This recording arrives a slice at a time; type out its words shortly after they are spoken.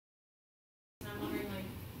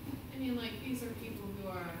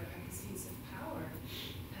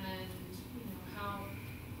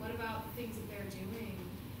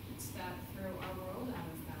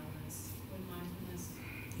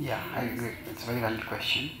Yeah, I agree. It's a very valid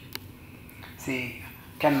question. See,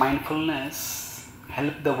 can mindfulness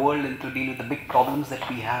help the world to deal with the big problems that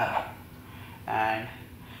we have? And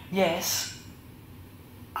yes,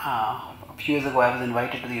 a few years ago I was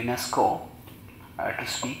invited to the UNESCO to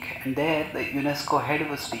speak, and there the UNESCO head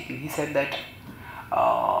was speaking. He said that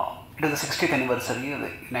it was the 60th anniversary of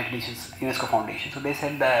the United Nations UNESCO Foundation. So they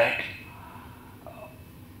said that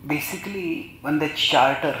basically when the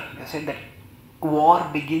charter, they said that war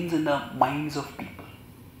begins in the minds of people.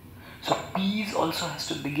 So peace also has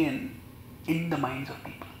to begin in the minds of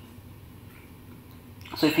people.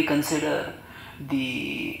 So if we consider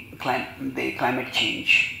the climate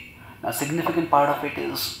change, a significant part of it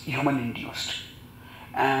is human induced,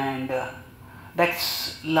 and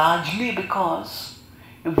that's largely because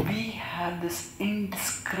we have this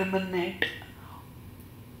indiscriminate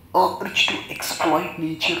urge to exploit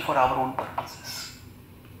nature for our own purposes.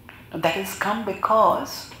 Now that has come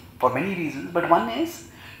because, for many reasons, but one is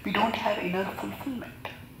we don't have inner fulfillment.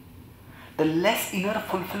 The less inner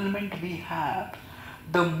fulfillment we have,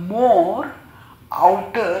 the more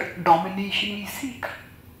outer domination we seek,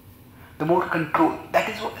 the more control. That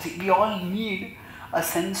is what, see, we all need a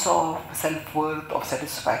sense of self-worth, of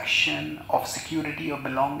satisfaction, of security, of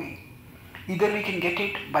belonging. Either we can get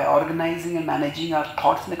it by organizing and managing our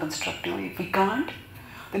thoughts in a constructive way. If we can't,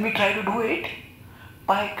 then we try to do it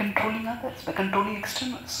by controlling others, by controlling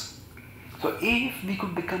externals. So if we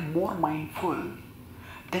could become more mindful,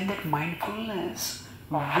 then that mindfulness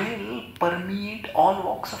will permeate all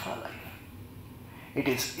walks of our life. It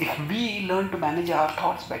is, if we learn to manage our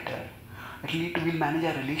thoughts better, we'll manage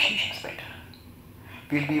our relationships better.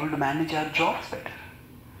 We'll be able to manage our jobs better.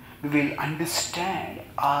 We will understand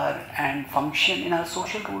and function in our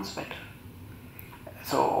social roles better.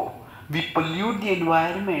 So we pollute the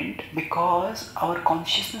environment because our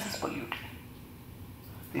consciousness is polluted.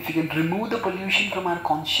 If we can remove the pollution from our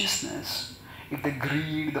consciousness, if the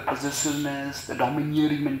greed, the possessiveness, the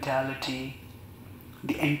domineering mentality,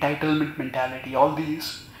 the entitlement mentality, all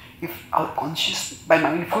these, if our consciousness, by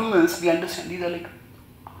mindfulness, we understand these are like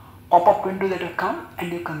pop-up windows that have come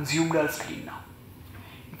and they've consumed our screen now.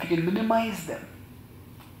 If we can minimize them,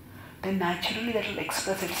 then naturally that will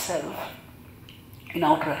express itself in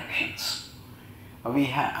outer actions.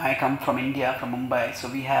 I come from India, from Mumbai, so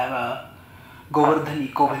we have a Govardhan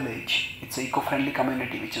Eco Village. It's an eco-friendly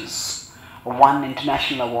community which has won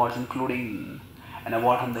international awards, including an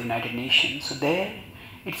award from the United Nations. So there,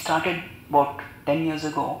 it started about 10 years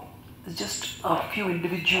ago. It's just a few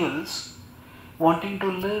individuals wanting to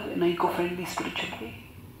live in an eco-friendly spiritual way.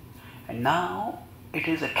 And now it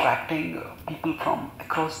is attracting people from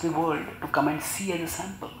across the world to come and see as a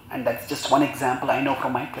sample. And that's just one example I know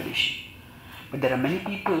from my tradition. But there are many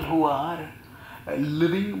people who are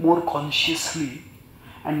living more consciously,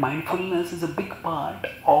 and mindfulness is a big part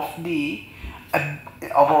of the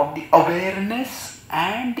awareness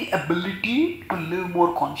and the ability to live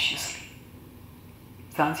more consciously.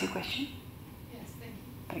 Does that answer your question? Yes,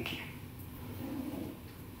 thank you.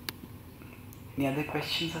 Any other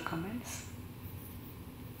questions or comments?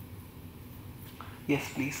 Yes,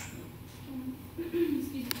 please.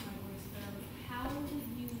 Excuse me for my voice, but how would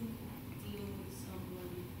you deal with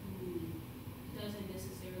someone who doesn't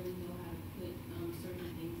necessarily know how to put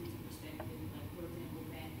certain things into perspective? Like, for example,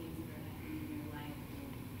 bad things that are happening in their life,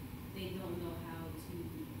 and they don't know how to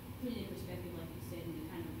put it in perspective, like you said, and it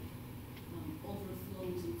kind of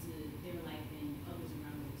overflows into their life and others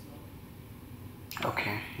around them as well.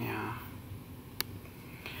 Okay, yeah.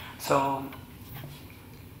 So,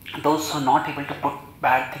 those who are not able to put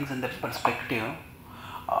bad things in their perspective,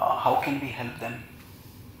 how can we help them?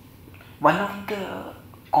 One of the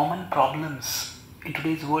common problems in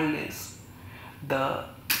today's world is the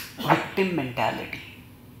victim mentality.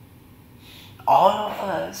 All of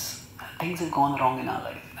us, things have gone wrong in our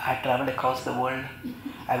life. I've traveled across the world.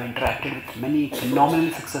 I've interacted with many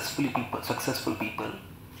phenomenally successful people.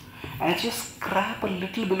 And if you scrap a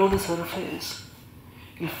little below the surface,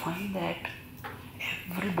 you'll find that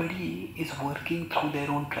everybody is working through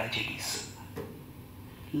their own tragedies.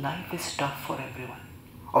 Life is tough for everyone.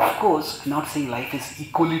 Of course, I'm not saying life is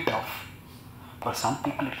equally tough. For some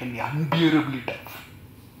people it can be unbearably tough.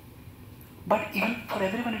 But even for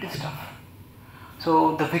everyone it is tough.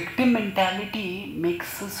 So the victim mentality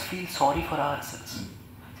makes us feel sorry for ourselves.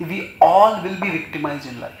 See, we all will be victimized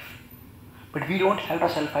in life. But we don't have to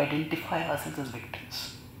self-identify ourselves as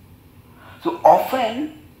victims. So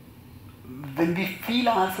often, when we feel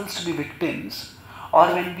ourselves to be victims, or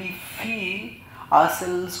when we feel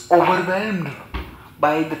ourselves overwhelmed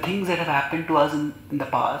by the things that have happened to us in the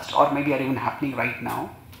past, or maybe are even happening right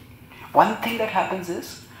now, one thing that happens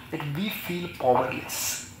is that we feel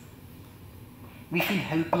powerless. We feel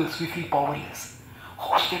helpless, we feel powerless.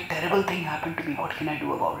 Oh, such a terrible thing happened to me, what can I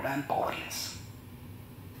do about it? I am powerless.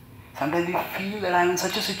 Sometimes we feel that I am in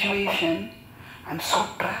such a situation, I am so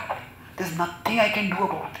trapped. There's nothing I can do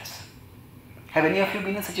about this. Have any of you been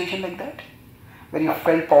in a situation like that? Where you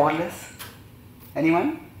felt powerless?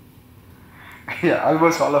 Anyone? Yeah,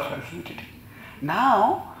 almost all of us.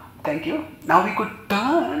 Now, thank you. Now we could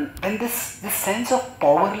turn, and this sense of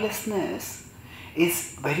powerlessness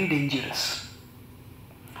is very dangerous.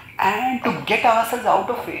 And to get ourselves out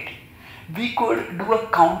of it, we could do a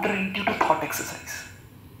counterintuitive thought exercise.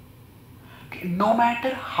 Okay, no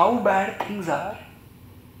matter how bad things are,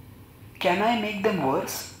 can I make them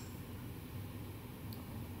worse?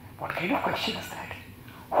 What kind of question is that?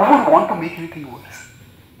 Who would want to make anything worse?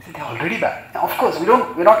 They're already bad. Now, of course,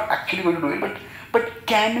 we're not actually going to do it, but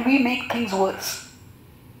can we make things worse?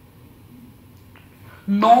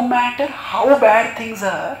 No matter how bad things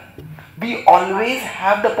are, we always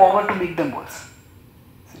have the power to make them worse.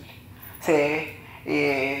 Say,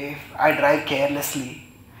 if I drive carelessly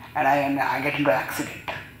and I get into an accident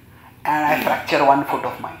and I fracture one foot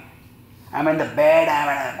of mine, I'm in the bed,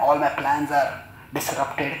 all my plans are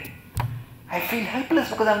disrupted. I feel helpless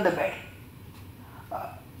because I'm in the bed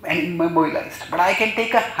and immobilized. But I can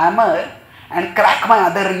take a hammer and crack my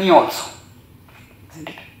other knee also. Isn't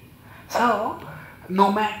it? So,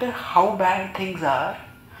 no matter how bad things are,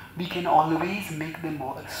 we can always make them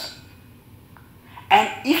worse. And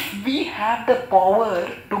if we have the power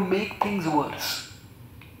to make things worse,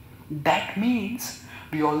 that means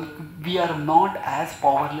we are not as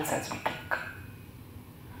powerless as we think.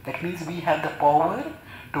 That means we have the power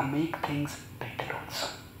to make things better also.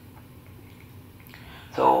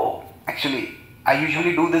 So actually, I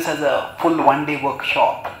usually do this as a full one-day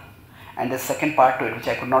workshop, and the second part to it, which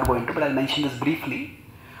I could not go into, but I'll mention this briefly,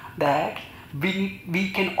 that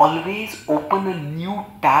we can always open a new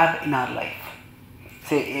tab in our life.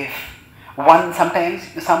 Say if sometimes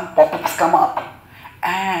some pop-ups come up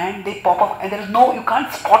and they pop up and you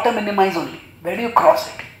can't spot a minimize only. Where do you cross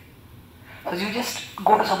it? So you just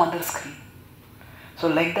go to some other screen. So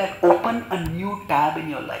like that, open a new tab in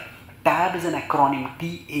your life. TAB is an acronym,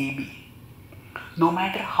 T-A-B. No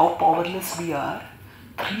matter how powerless we are,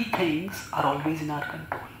 three things are always in our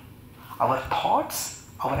control. Our thoughts,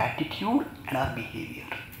 our attitude, and our behavior.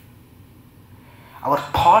 Our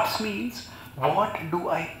thoughts means, what do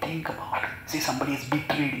I think about? Say somebody has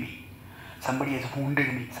betrayed me, somebody has wounded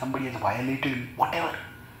me, somebody has violated me, whatever.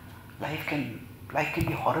 Life can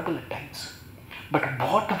be horrible at times. But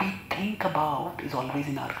what we think about is always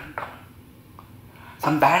in our control.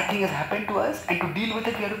 Some bad thing has happened to us, and to deal with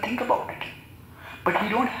it we have to think about it. But we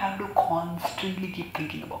don't have to constantly keep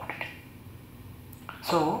thinking about it.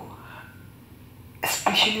 So,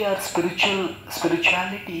 especially our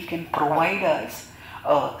spirituality can provide us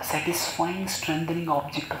a satisfying, strengthening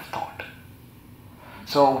object of thought.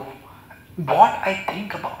 So, what I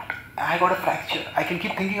think about, I got a fracture. I can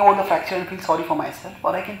keep thinking about the fracture and feel sorry for myself,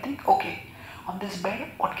 or I can think, okay, on this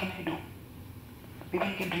bed, what can I do? Maybe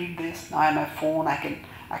I can read this. Now I have my phone, I can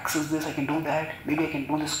access this, I can do that. Maybe I can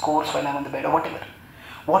do this course while I'm on the bed or whatever.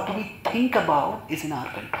 What we think about is in our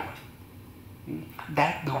control.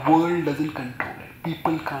 That the world doesn't control it.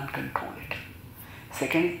 People can't control it.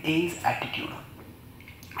 Second is attitude.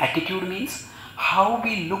 Attitude means how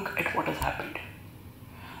we look at what has happened.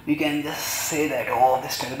 We can just say that, oh,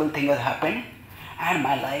 this terrible thing has happened and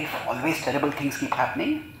my life, always terrible things keep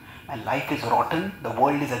happening. My life is rotten, the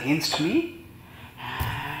world is against me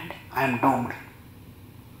and I am doomed.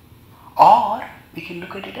 Or we can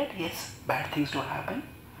look at it as, yes, bad things do happen,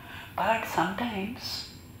 but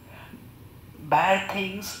sometimes bad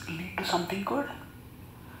things lead to something good.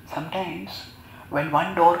 Sometimes when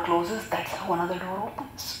one door closes, that's how another door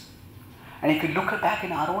opens. And if we look back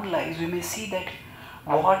in our own lives, we may see that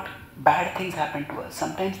what bad things happen to us,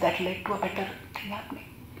 sometimes that led to a better thing happening.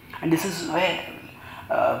 And this is where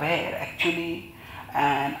actually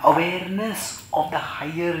an awareness of the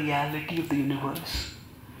higher reality of the universe,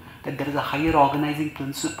 that there is a higher organizing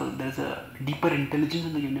principle, there is a deeper intelligence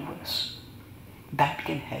in the universe, that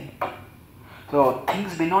can help. So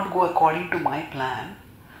things may not go according to my plan,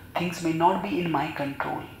 things may not be in my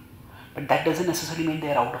control, but that doesn't necessarily mean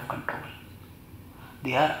they are out of control.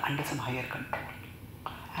 They are under some higher control.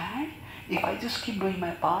 And if I just keep doing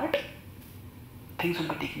my part, things will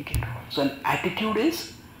be taken care of. So an attitude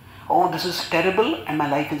is, oh, this is terrible and my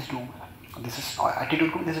life is doomed. This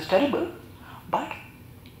is terrible, but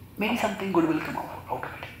maybe something good will come out of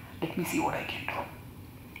it. Let me see what I can do.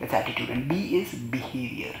 That's attitude. And B is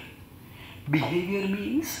behavior. Behavior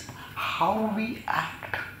means how we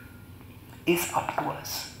act is up to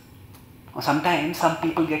us. Or sometimes some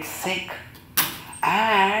people get sick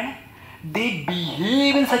and they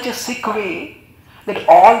behave in such a sick way that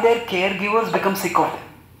all their caregivers become sick of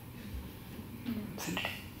them. Isn't it?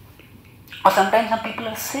 Or sometimes some people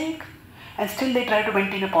are sick and still they try to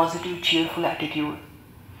maintain a positive, cheerful attitude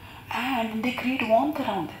and they create warmth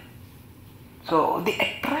around them. So they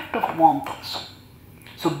attract of warmth also.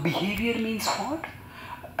 So behavior means what?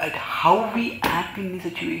 At how we act in the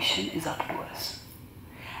situation is up to us.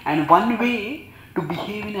 And one way to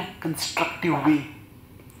behave in a constructive way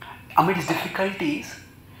amidst difficulties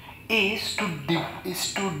is to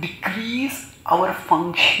decrease our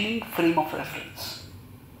functioning frame of reference.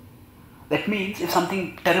 That means if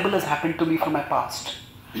something terrible has happened to me from my past,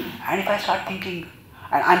 and if I start thinking,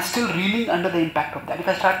 and I'm still reeling under the impact of that, if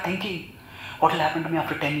I start thinking, what will happen to me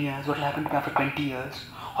after 10 years, what will happen to me after 20 years,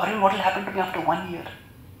 or even what will happen to me after 1 year,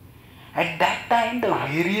 at that time the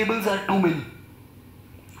variables are too many.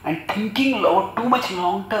 And thinking too much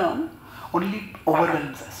long term only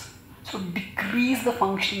overwhelms us. So decrease the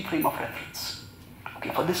functioning frame of reference. Okay,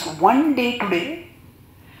 for this one day today,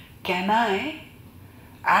 can I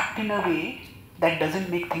act in a way that doesn't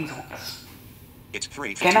make things worse? It's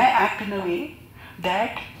free. Can I act in a way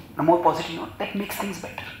that, a more positive note, that makes things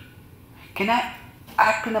better? Can I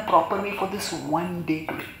act in a proper way for this one day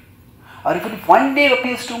today? Or if one day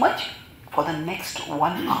appears too much, for the next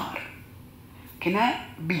 1 hour, can I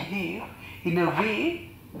behave in a way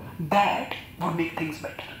that would make things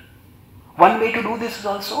better? One way to do this is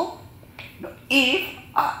also,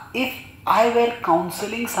 if I were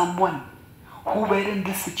counseling someone who were in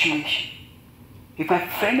this situation, if my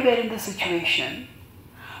friend were in this situation,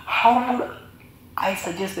 how would I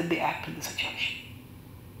suggest that they act in this situation?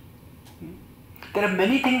 There are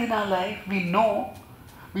many things in our life we know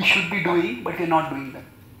we should be doing, but we are not doing them.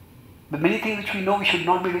 But many things which we know we should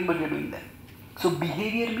not be doing, but we are doing them. So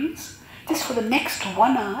behavior means, just for the next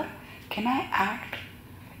 1 hour, can I act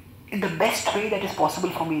in the best way that is possible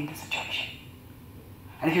for me in this situation?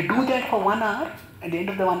 And if you do that for 1 hour, at the end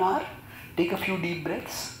of the 1 hour, take a few deep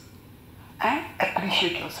breaths and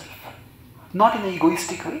appreciate yourself. Not in an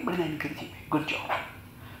egoistic way, but in an encouraging way. Good job.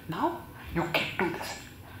 Now, you can do this.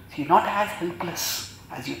 So you're not as helpless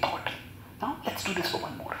as you thought. Now, let's do this for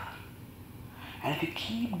 1 more hour. And if you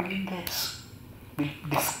keep doing this, we'll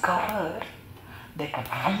discover that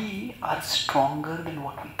we are stronger than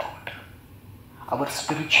what we thought. Our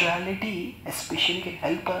spirituality especially can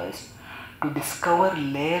help us to discover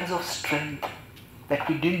layers of strength that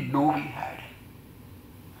we didn't know we had.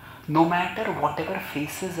 No matter whatever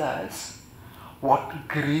faces us, what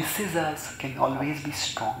graces us can always be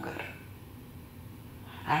stronger.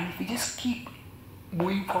 And if we just keep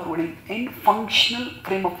moving forward in functional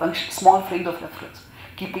small frames of reference,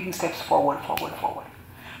 keep taking steps forward.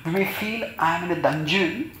 We may feel I am in a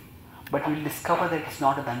dungeon, but we will discover that it's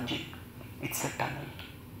not a dungeon, it's a tunnel.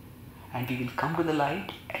 And we will come to the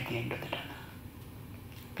light at the end of the tunnel.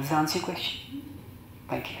 Does that answer your question?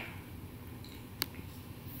 Thank you.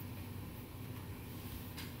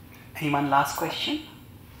 Anyone last question?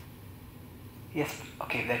 Yes,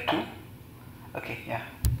 okay, there too. Okay, yeah.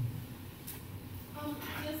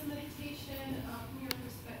 Does meditation, from your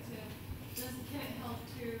perspective, can it help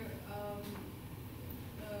to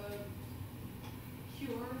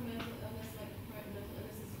cure mental illness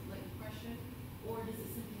like depression, or does it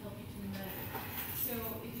simply help you to meditate? So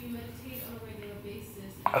if you meditate on a regular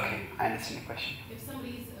basis, Okay, I understand your question. if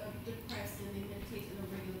somebody's depressed and they meditate on a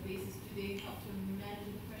regular basis, do they help to manage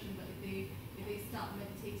the depression? But if they stop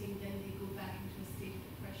meditating, then they go back into a state of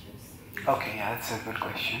depression. Okay, yeah, that's a good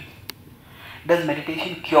question. Does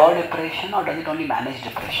meditation cure depression or does it only manage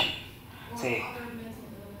depression? Or Say, other mental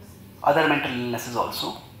illnesses. other mental illnesses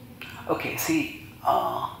also. Okay, see,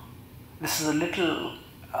 this is a little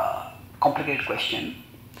complicated question.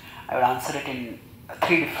 I will answer it in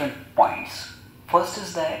 3 different points. First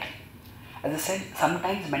is that, as I said,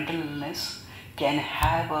 sometimes mental illness can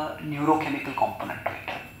have a neurochemical component to it.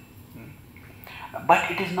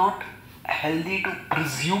 But it is not healthy to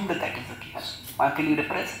presume that that is the case. I'm feeling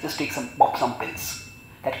depressed, just pop some pills.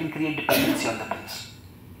 That can create dependency on the pills.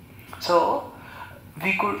 So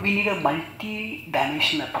we need a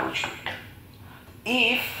multi-dimensional approach to it.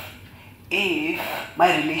 If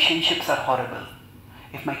my relationships are horrible,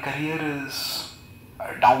 if my career is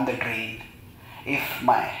down the drain, if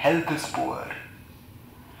my health is poor,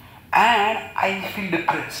 and I feel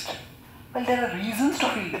depressed, well, there are reasons to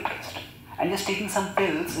feel depressed. And just taking some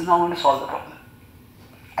pills is not going to solve the problem.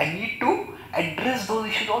 I need to address those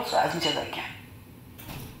issues also as much as I can.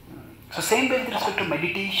 So same way with respect to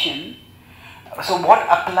meditation. So what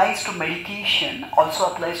applies to medication also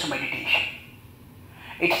applies to meditation.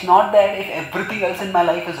 It's not that if everything else in my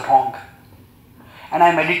life is wrong and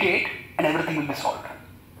I meditate and everything will be solved.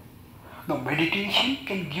 No, meditation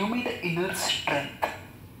can give me the inner strength.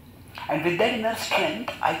 And with that inner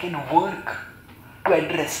strength, I can work to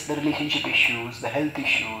address the relationship issues, the health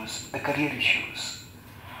issues, the career issues.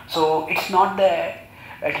 So it's not that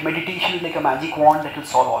meditation is like a magic wand that will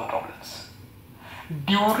solve all problems.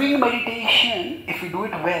 During meditation, if we do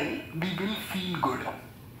it well, we will feel good.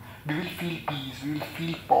 We will feel peace, we will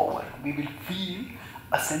feel power, we will feel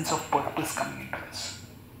a sense of purpose coming into us.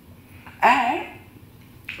 And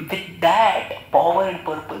with that power and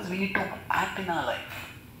purpose, we need to act in our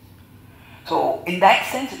life. So in that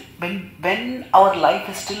sense, when our life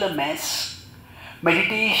is still a mess,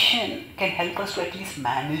 meditation can help us to at least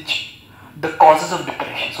manage the causes of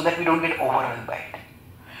depression so that we don't get overwhelmed by it.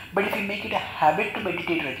 But if we make it a habit to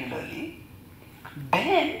meditate regularly,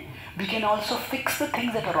 then we can also fix the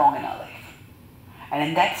things that are wrong in our life. And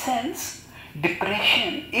in that sense,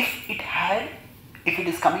 depression, if it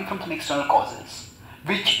is coming from some external causes,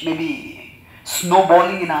 which may be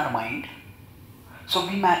snowballing in our mind, so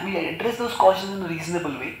we address those causes in a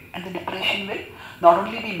reasonable way, and the depression will not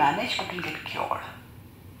only be managed but will get cured.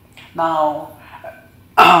 Now,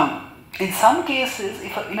 in some cases,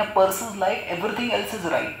 if in a person's life everything else is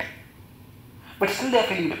right, but still they are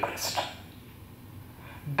feeling depressed,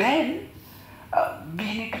 then we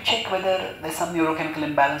need to check whether there's some neurochemical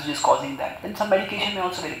imbalance which is causing that. Then some medication may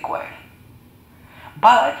also be required.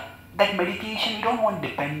 But that medication, we don't want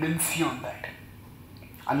dependency on that.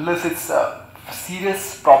 Unless it's a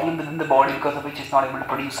serious problem within the body because of which it's not able to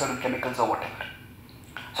produce certain chemicals or whatever.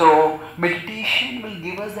 So meditation will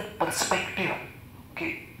give us that perspective.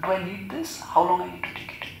 Okay, do I need this? How long I need to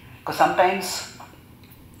take it? Because sometimes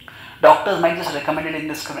doctors might just recommend it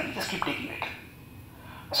indiscriminately, just keep taking it.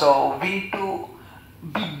 So we need to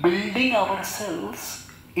be building ourselves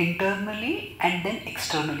internally and then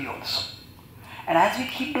externally also. And as we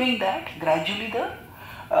keep doing that, gradually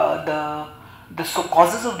the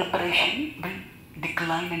causes of depression will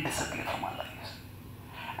decline and disappear from our lives.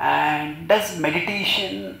 And does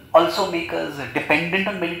meditation also make us dependent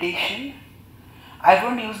on meditation? I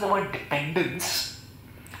won't use the word dependence.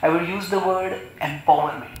 I will use the word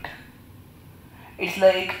empowerment. It's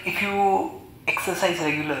like if you exercise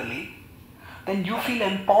regularly, then you feel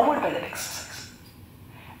empowered by that exercise.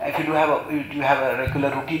 If you have a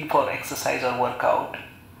regular routine for exercise or workout,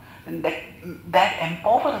 then that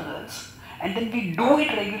empowers us, and then we do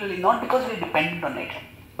it regularly, not because we are dependent on it,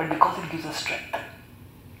 but because it gives us strength.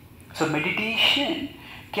 So meditation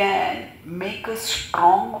can make us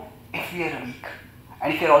strong if we are weak,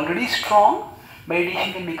 and if you are already strong,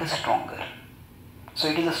 meditation can make us stronger. So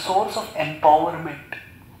it is a source of empowerment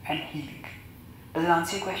and healing. Does it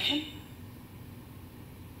answer your question?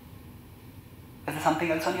 Is there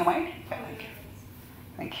something else on your mind? Yeah, thank you.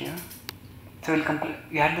 Thank you. So we'll conclude.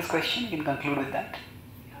 You had this question, you can conclude with that.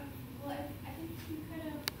 Well, I think you kind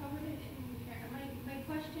of covered it in here. My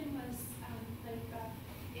question was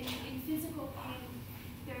in physical pain,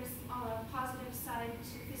 there's a positive side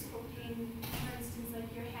to physical pain. For instance,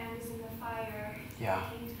 like your hand is in the fire. Yeah.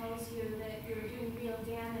 Pain tells you that you're doing real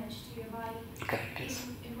damage to your body. Correct, yes.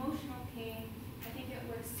 In emotional pain, I think it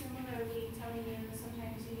works similarly, telling you that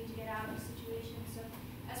sometimes you need to get out of situations. So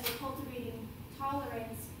as we're cultivating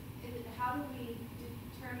tolerance, how do we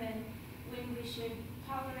determine when we should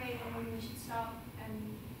tolerate and when we should stop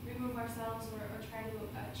and remove ourselves or try to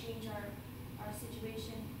change our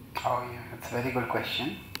situation? Oh yeah, that's a very good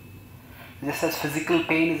question. Just as physical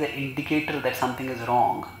pain is an indicator that something is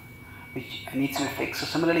wrong, which needs to be fixed, so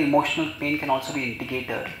similarly emotional pain can also be an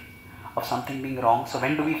indicator of something being wrong. So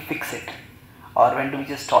when do we fix it? Or when do we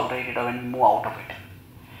just tolerate it, or when we move out of it?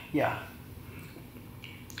 Yeah.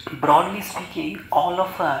 Broadly speaking, all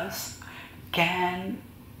of us can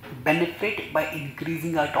benefit by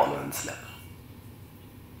increasing our tolerance level.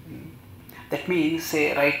 That means,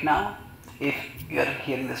 say right now, if you are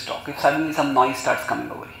hearing this talk, if suddenly some noise starts coming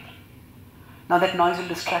over here, now that noise will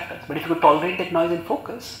distract us. But if you could tolerate that noise and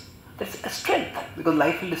focus, that's a strength, because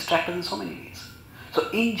life will distract us in so many ways. So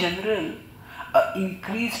in general,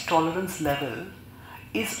 increased tolerance level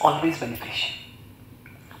is always beneficial.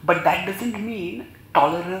 But that doesn't mean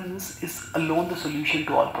tolerance is alone the solution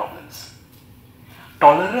to all problems.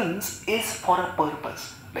 Tolerance is for a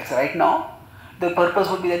purpose. Like say right now, the purpose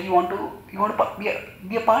would be that you want to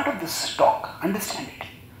be a part of this talk, understand it.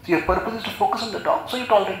 So your purpose is to focus on the talk, so you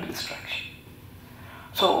tolerate the distraction.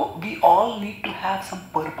 So we all need to have some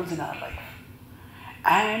purpose in our life.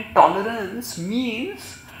 And tolerance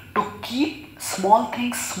means to keep small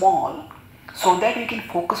things small so that we can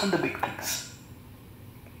focus on the big things.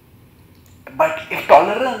 But if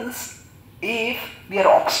tolerance, if we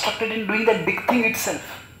are obstructed in doing that big thing itself,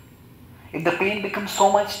 if the pain becomes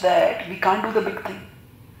so much that we can't do the big thing,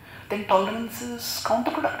 then tolerance is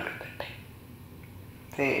counterproductive at that time.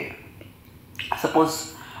 Say,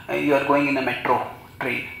 suppose you are going in a metro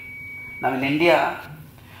train. Now in India,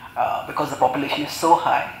 because the population is so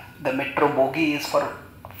high, the metro bogie is for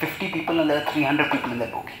 50 people and there are 300 people in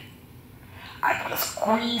that bogie. And people are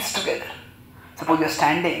squeezed together. Suppose you are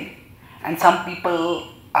standing and some people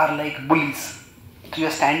are like bullies. So you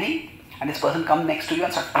are standing and this person comes next to you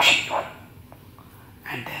and starts pushing you.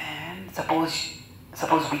 And then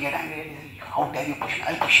suppose we get angry and say, how dare you push me?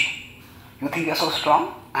 I'll push you. You think you are so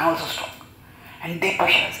strong? I am also strong. And they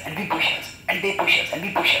push us and we push us and they push us and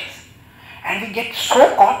we push us. And we get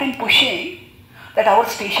so caught in pushing that our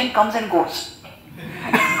station comes and goes.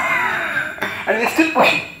 And we are still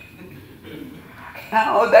pushing.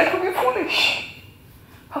 Now that would be foolish.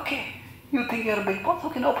 Okay, you think you are a big boss?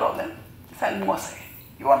 Okay, no problem. So I'll move aside.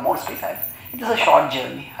 You want more space? It is a short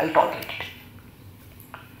journey. I'll tolerate it.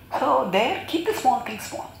 So there, keep the small things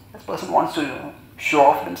small. This person wants to show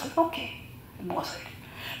off themselves. Okay, I'll move aside.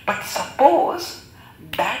 But suppose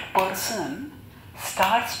that person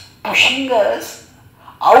starts pushing us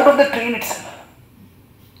out of the train itself,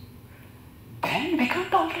 then we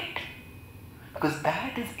can't tolerate. Because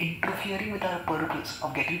that is interfering with our purpose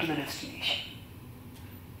of getting to the destination.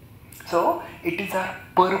 So, it is our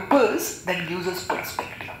purpose that gives us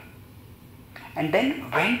perspective. And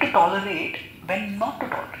then when to tolerate, when not to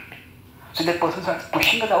tolerate. So, if that person starts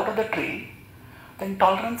pushing us out of the train, then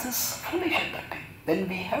tolerance is foolish at that time. Then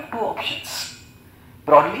we have two options.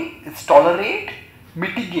 Broadly, it's tolerate,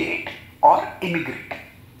 mitigate or immigrate.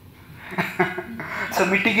 So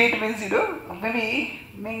mitigate means,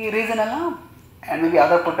 maybe raise an alarm and maybe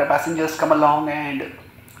other passengers come along and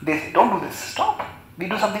they say, don't do this, stop. We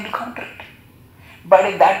do something to counter it. But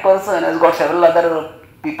if that person has got several other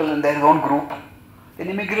people in their own group, then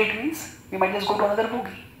immigrate means we might just go to another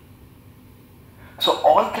bogie. So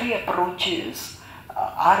all three approaches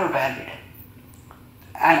are valid.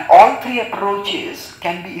 And all three approaches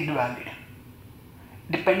can be invalid,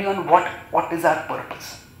 depending on what is our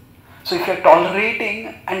purpose. So if you are tolerating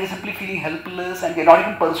and you are simply feeling helpless and you are not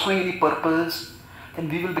even pursuing any purpose, then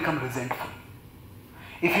we will become resentful.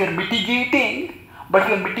 If you are mitigating, but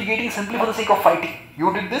you are mitigating simply for the sake of fighting,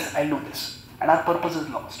 you did this, I'll do this, and our purpose is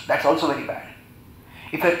lost. That's also very bad.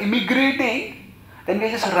 If you are immigrating, then we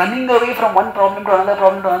are just running away from one problem to another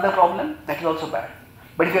problem to another problem, that is also bad.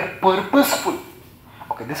 But if you are purposeful,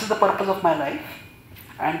 okay, this is the purpose of my life,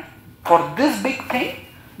 and for this big thing,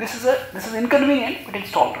 this is inconvenient, but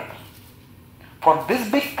it's tolerable. For this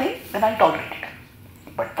big thing, then I'll tolerate it.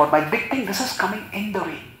 But for my big thing, this is coming in the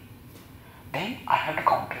way. Then I have to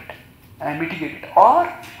counter it and I mitigate it.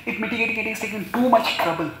 Or if mitigating it is taking too much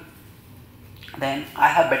trouble, then I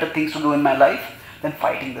have better things to do in my life than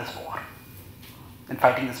fighting this war, than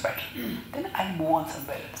fighting this battle. Then I'll move on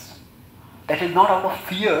somewhere else. That is not out of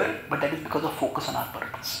fear, but that is because of focus on our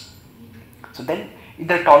purpose. So then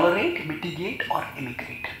either tolerate, mitigate or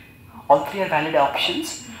immigrate. All three are valid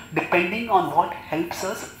options depending on what helps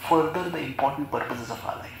us further the important purposes of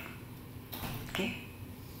our life. Okay?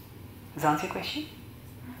 Does that answer your question?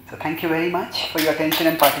 So thank you very much for your attention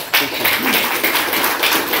and participation.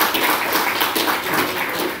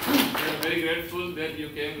 We are very grateful that you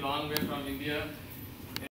came long way from India